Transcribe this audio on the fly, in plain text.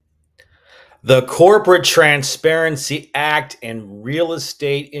The Corporate Transparency Act and real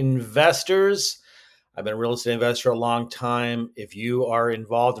estate investors. I've been a real estate investor a long time. If you are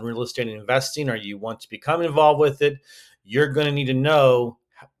involved in real estate investing or you want to become involved with it, you're going to need to know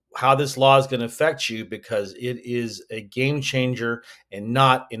how this law is going to affect you because it is a game changer and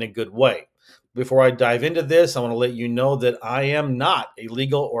not in a good way. Before I dive into this, I want to let you know that I am not a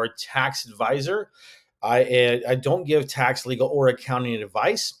legal or tax advisor. I don't give tax, legal, or accounting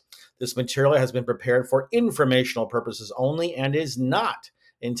advice. This material has been prepared for informational purposes only and is not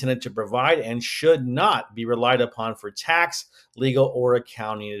intended to provide and should not be relied upon for tax, legal, or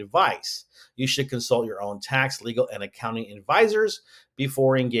accounting advice. You should consult your own tax, legal, and accounting advisors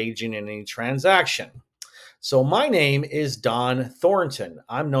before engaging in any transaction. So, my name is Don Thornton.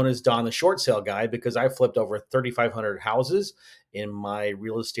 I'm known as Don the Short Sale Guy because I flipped over 3,500 houses in my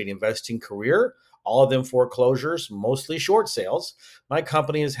real estate investing career, all of them foreclosures, mostly short sales. My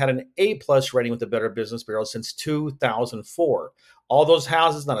company has had an A+ rating with the Better Business Bureau since 2004. All those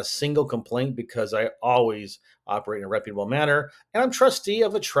houses, not a single complaint because I always operate in a reputable manner. And I'm trustee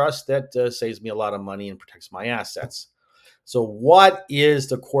of a trust that saves me a lot of money and protects my assets. So, what is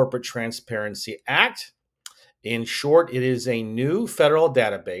the Corporate Transparency Act? In short, it is a new federal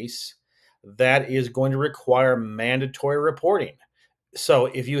database that is going to require mandatory reporting. So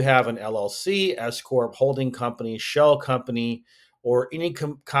if you have an LLC, S corp, holding company, shell company, or any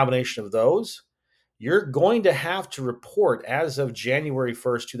combination of those, you're going to have to report as of January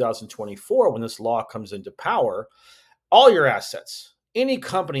 1st, 2024, when this law comes into power, all your assets, any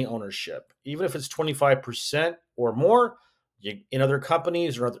company ownership, even if it's 25% or more, in other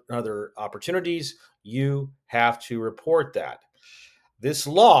companies or other opportunities, you have to report that. This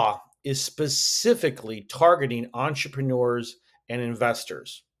law is specifically targeting entrepreneurs and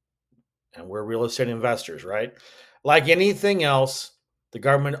investors. And we're real estate investors, right? Like anything else, the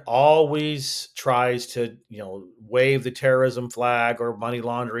government always tries to, wave the terrorism flag or money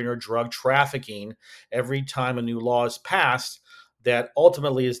laundering or drug trafficking every time a new law is passed that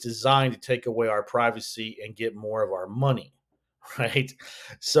ultimately is designed to take away our privacy and get more of our money, right?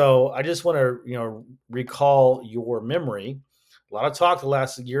 So I just want to, recall your memory. A lot of talk the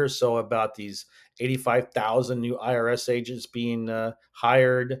last year or so about these 85,000 new IRS agents being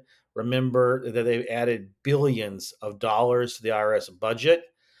hired. Remember that they've added billions of dollars to the IRS budget.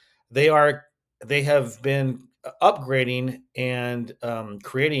 They are they have been upgrading and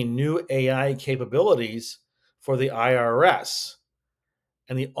creating new AI capabilities for the IRS.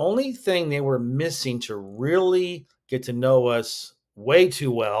 And the only thing they were missing to really get to know us way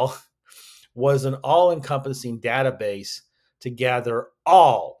too well was an all encompassing database to gather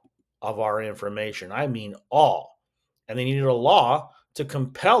all of our information. I mean, all. And they needed a law to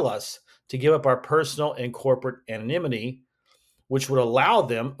compel us to give up our personal and corporate anonymity, which would allow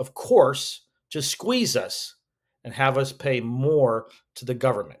them, of course, to squeeze us and have us pay more to the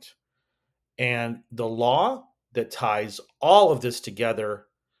government. And the law that ties all of this together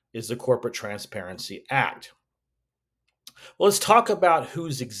is the Corporate Transparency Act. Well, let's talk about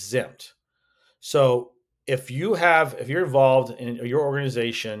who's exempt. So, if you're involved and your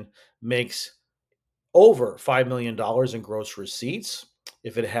organization makes over $5 million in gross receipts,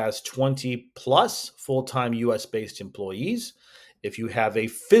 if it has 20 plus full-time US based employees, if you have a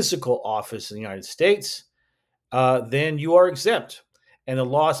physical office in the United States, then you are exempt. And the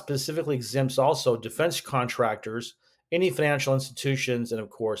law specifically exempts also defense contractors, any financial institutions, and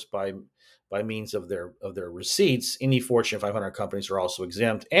of course, by means of their receipts, any Fortune 500 companies are also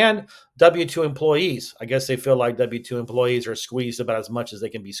exempt, and W-2 employees. I guess they feel like W-2 employees are squeezed about as much as they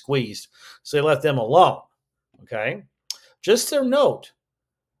can be squeezed, so they let them alone. Okay, just a note: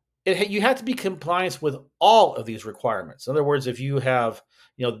 you have to be compliant with all of these requirements. In other words, if you have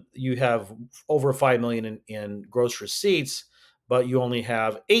over 5 million in gross receipts, but you only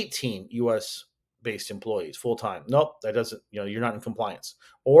have 18 U.S. based employees full time. Nope, that doesn't. You're not in compliance.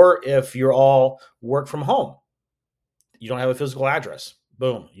 Or if you're all work from home, you don't have a physical address.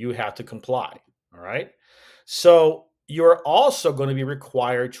 Boom, you have to comply. All right. So you're also going to be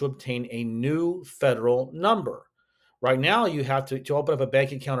required to obtain a new federal number. Right now, you have to open up a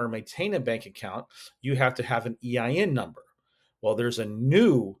bank account or maintain a bank account, you have to have an EIN number. Well, there's a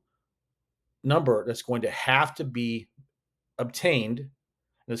new number that's going to have to be obtained, and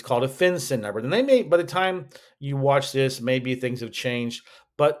it's called a FinCEN number. Then by the time you watch this, maybe things have changed,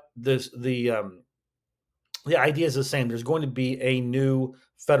 but the idea is the same. There's going to be a new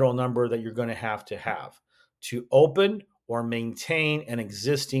federal number that you're going to have to open or maintain an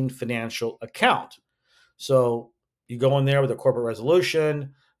existing financial account. So you go in there with a corporate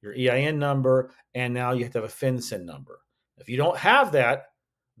resolution, your EIN number, and now you have to have a FinCEN number. If you don't have that,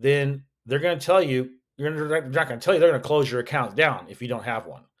 then they're going to tell you, they're not going to tell you, they're going to close your account down if you don't have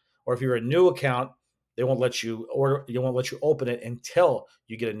one. Or if you're a new account, they won't let you order, they won't let you open it until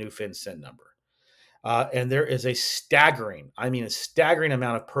you get a new FinCEN number. And there is a staggering, I mean, a staggering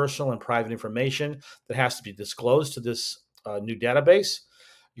amount of personal and private information that has to be disclosed to this new database.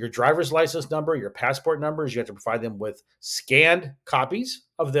 Your driver's license number, your passport numbers, you have to provide them with scanned copies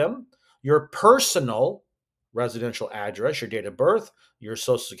of them. Your personal residential address, your date of birth, your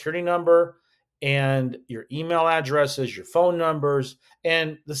social security number, and your email addresses, your phone numbers,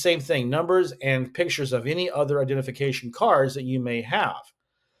 and the same thing, numbers and pictures of any other identification cards that you may have.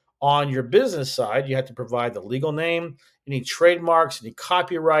 On your business side, you have to provide the legal name, any trademarks, any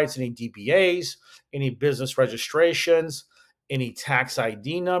copyrights, any DBAs, any business registrations, any tax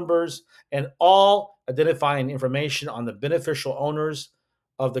ID numbers, and all identifying information on the beneficial owners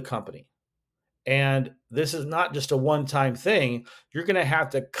of the company. And this is not just a one time thing. You're going to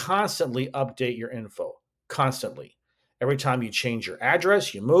have to constantly update your info, constantly. Every time you change your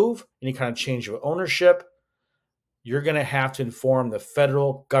address, you move, any kind of change of ownership, you're going to have to inform the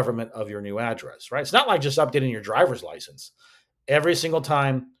federal government of your new address, right? It's not like just updating your driver's license. Every single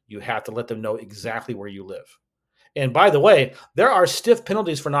time, you have to let them know exactly where you live. And by the way, there are stiff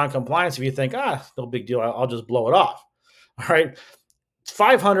penalties for noncompliance if you think, no big deal, I'll just blow it off. All right. It's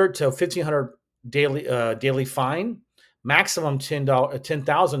 500 to 1,500 daily fine, maximum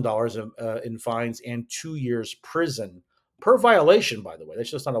 $10,000 in fines, and 2 years prison per violation, by the way. That's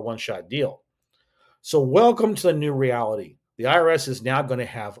just not a one shot deal. So, welcome to the new reality. The IRS is now going to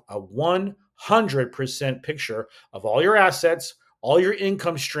have a 100% picture of all your assets, all your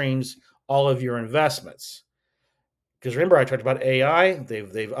income streams, all of your investments. Because remember, I talked about AI.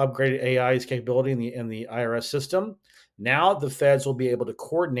 They've upgraded AI's capability in the IRS system. Now the feds will be able to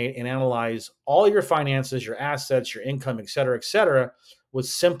coordinate and analyze all your finances, your assets, your income, et cetera, with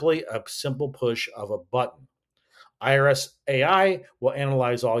simply a simple push of a button. IRS AI will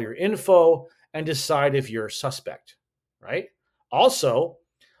analyze all your info and decide if you're a suspect, right? Also,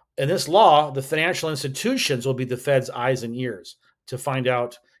 in this law, the financial institutions will be the Fed's eyes and ears to find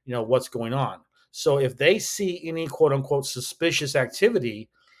out, what's going on. So if they see any quote unquote suspicious activity,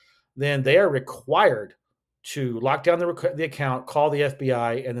 then they are required to lock down the account, call the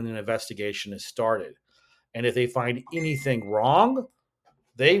FBI, and then an investigation is started. And if they find anything wrong,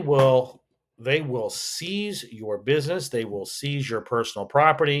 they will they will seize your business, they will seize your personal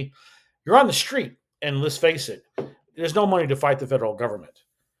property. You're on the street, and let's face it, there's no money to fight the federal government.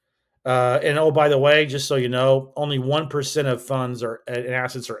 And oh, by the way, just so you know, only 1% of funds or and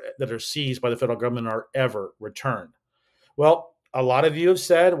assets that are seized by the federal government are ever returned. Well, a lot of you have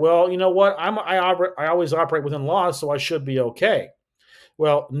said, well, you know what? I always operate within laws, so I should be okay.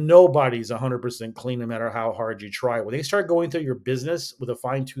 Well, nobody's 100% clean no matter how hard you try. When they start going through your business with a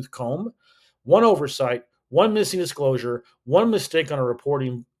fine tooth comb, one oversight, one missing disclosure, one mistake on a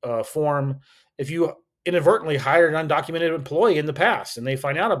reporting form, if you inadvertently hired an undocumented employee in the past and they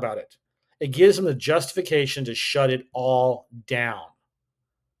find out about it, it gives them the justification to shut it all down.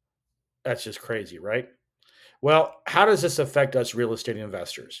 That's just crazy, right? Well, how does this affect us real estate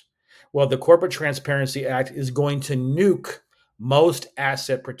investors? Well, the Corporate Transparency Act is going to nuke most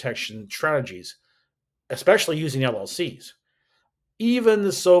asset protection strategies, especially using LLCs. Even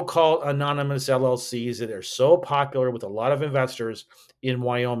the so called anonymous LLCs that are so popular with a lot of investors in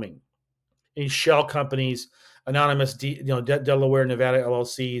Wyoming, any shell companies, anonymous, Delaware, Nevada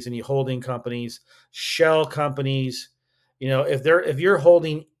LLCs, any holding companies, shell companies. If you're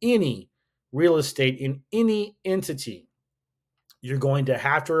holding any real estate in any entity, you're going to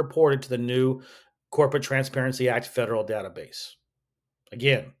have to report it to the new Corporate Transparency Act federal database.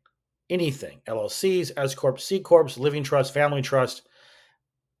 Again, anything, LLCs, S Corp, C Corps, living trust, family trust,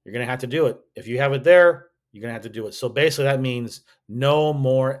 you're going to have to do it. If you have it there, you're going to have to do it. So basically, that means no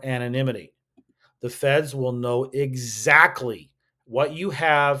more anonymity. The feds will know exactly what you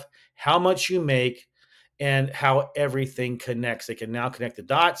have, how much you make, and how everything connects. They can now connect the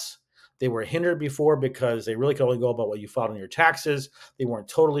dots. They were hindered before because they really could only go about what you filed on your taxes. They weren't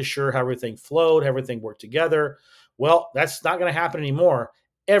totally sure how everything flowed, how everything worked together. Well, that's not going to happen anymore.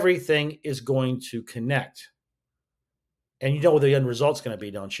 Everything is going to connect. And you know what the end result's going to be,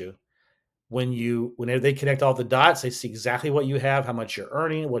 don't you? Whenever they connect all the dots, they see exactly what you have, how much you're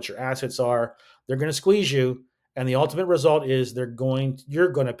earning, what your assets are. They're going to squeeze you, and the ultimate result is you're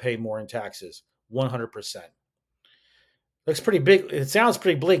going to pay more in taxes, 100%. Looks pretty big. It sounds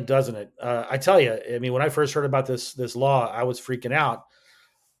pretty bleak, doesn't it? I tell you, I mean, when I first heard about this law, I was freaking out.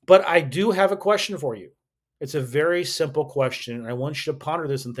 But I do have a question for you. It's a very simple question, and I want you to ponder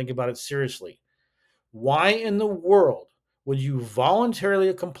this and think about it seriously. Why in the world would you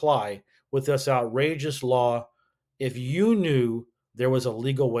voluntarily comply with this outrageous law if you knew there was a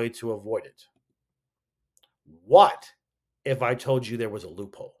legal way to avoid it? What if I told you there was a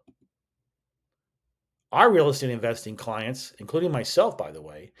loophole? Our real estate investing clients, including myself, by the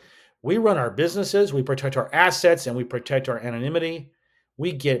way, we run our businesses, we protect our assets, and we protect our anonymity.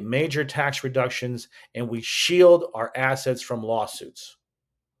 We get major tax reductions and we shield our assets from lawsuits.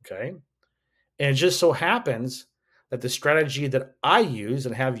 Okay. And it just so happens that the strategy that I use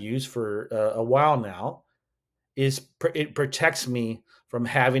and have used for a while now is it protects me from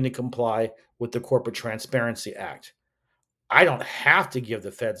having to comply with the Corporate Transparency Act. I don't have to give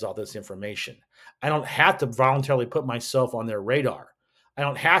the feds all this information. I don't have to voluntarily put myself on their radar. I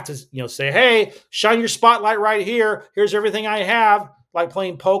don't have to, say, "Hey, shine your spotlight right here. Here's everything I have." Like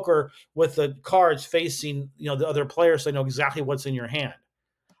playing poker with the cards facing, the other players, so they know exactly what's in your hand.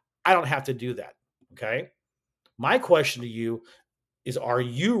 I don't have to do that. Okay. My question to you is, are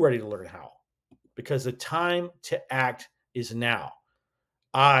you ready to learn how? Because the time to act is now.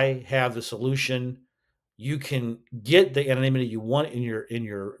 I have the solution. You can get the anonymity you want in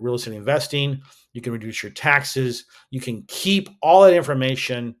your real estate investing. You can reduce your taxes. You can keep all that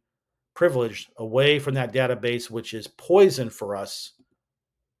information privileged away from that database, which is poison for us.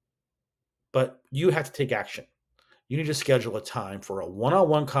 But you have to take action. You need to schedule a time for a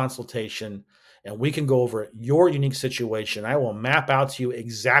one-on-one consultation, and we can go over your unique situation. I will map out to you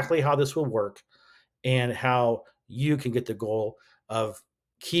exactly how this will work and how you can get the goal of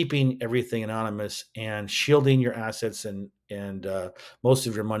keeping everything anonymous and shielding your assets and most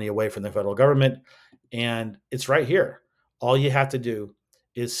of your money away from the federal government. And it's right here. All you have to do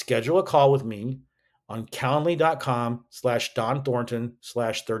is schedule a call with me on calendly.com/Don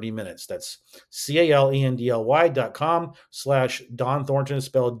Thornton/30 minutes. That's CALENDLY.com/Don Thornton,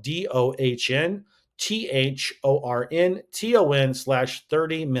 spelled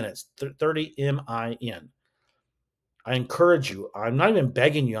DOHNTHORNTON/30 minutes, 30 MIN. I encourage you. I'm not even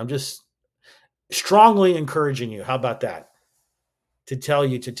begging you. I'm just strongly encouraging you. How about that? To tell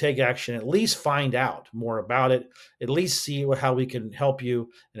you to take action, at least find out more about it, at least see how we can help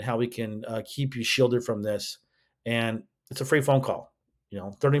you and how we can keep you shielded from this. And it's a free phone call,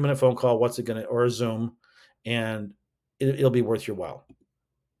 30-minute phone call. What's it going to, or a Zoom, and it'll be worth your while.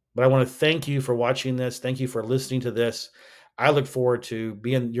 But I want to thank you for watching this. Thank you for listening to this. I look forward to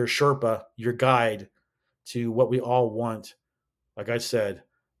being your Sherpa, your guide to what we all want. Like I said,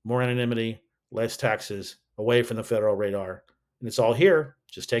 more anonymity, less taxes, away from the federal radar. And it's all here.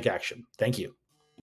 Just take action. Thank you.